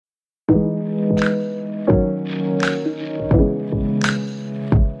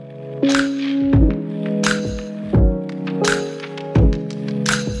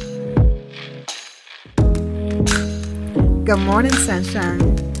Good morning, sunshine.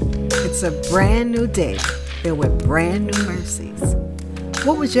 It's a brand new day filled with brand new mercies.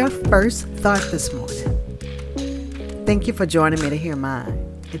 What was your first thought this morning? Thank you for joining me to hear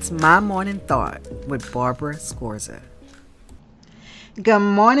mine. It's My Morning Thought with Barbara Scorza. Good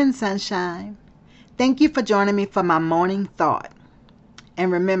morning, sunshine. Thank you for joining me for my morning thought.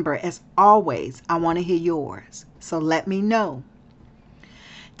 And remember, as always, I want to hear yours. So let me know.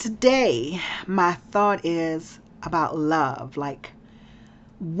 Today, my thought is about love, like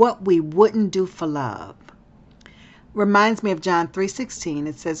what we wouldn't do for love. Reminds me of John 3:16.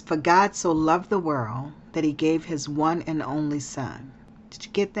 It says, "For God so loved the world that he gave his one and only son." Did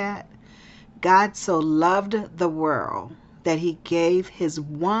you get that? God so loved the world that he gave his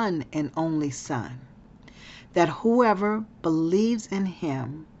one and only son, that whoever believes in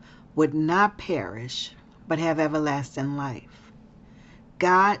him would not perish, but have everlasting life.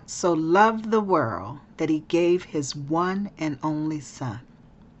 God so loved the world that he gave his one and only son.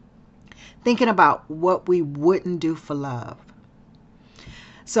 Thinking about what we wouldn't do for love.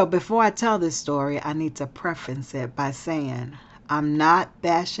 So before I tell this story, I need to preface it by saying I'm not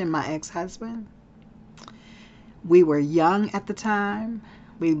bashing my ex-husband. We were young at the time.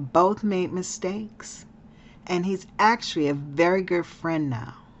 We both made mistakes. And he's actually a very good friend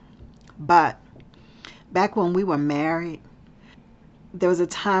now. But back when we were married, there was a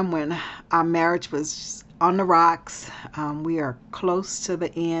time when our marriage was on the rocks. We are close to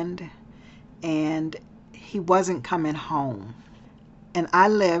the end, and he wasn't coming home. And I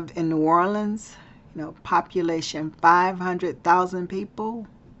lived in New Orleans, population 500,000 people.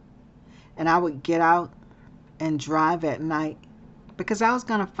 And I would get out and drive at night because I was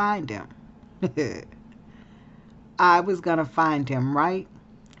going to find him. I was going to find him, right?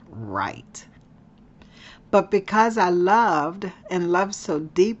 Right. But because I loved and loved so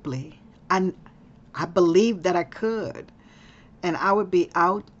deeply, I believed that I could. And I would be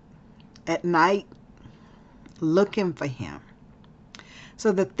out at night looking for him.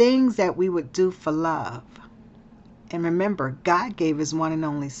 So the things that we would do for love. And remember, God gave his one and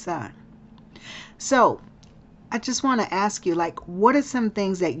only son. So I just want to ask you, what are some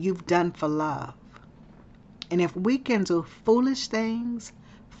things that you've done for love? And if we can do foolish things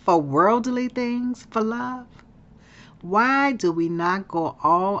for worldly things for love, why do we not go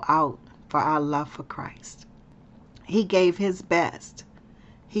all out for our love for Christ? He gave his best.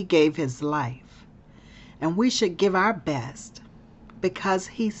 He gave his life. And we should give our best because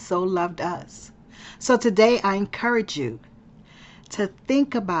he so loved us. So today I encourage you to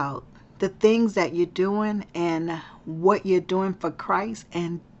think about the things that you're doing and what you're doing for Christ,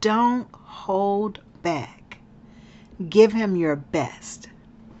 and don't hold back. Give him your best.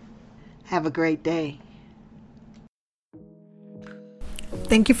 Have a great day.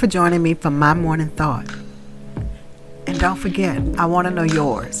 Thank you for joining me for My Morning Thought. And don't forget, I want to know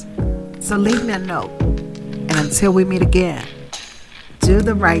yours. So leave me a note. And until we meet again, do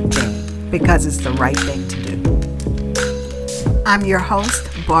the right thing because it's the right thing to do. I'm your host,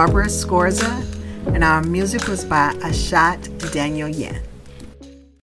 Barbara Scorza, and our music was by Ashat Daniel Yen.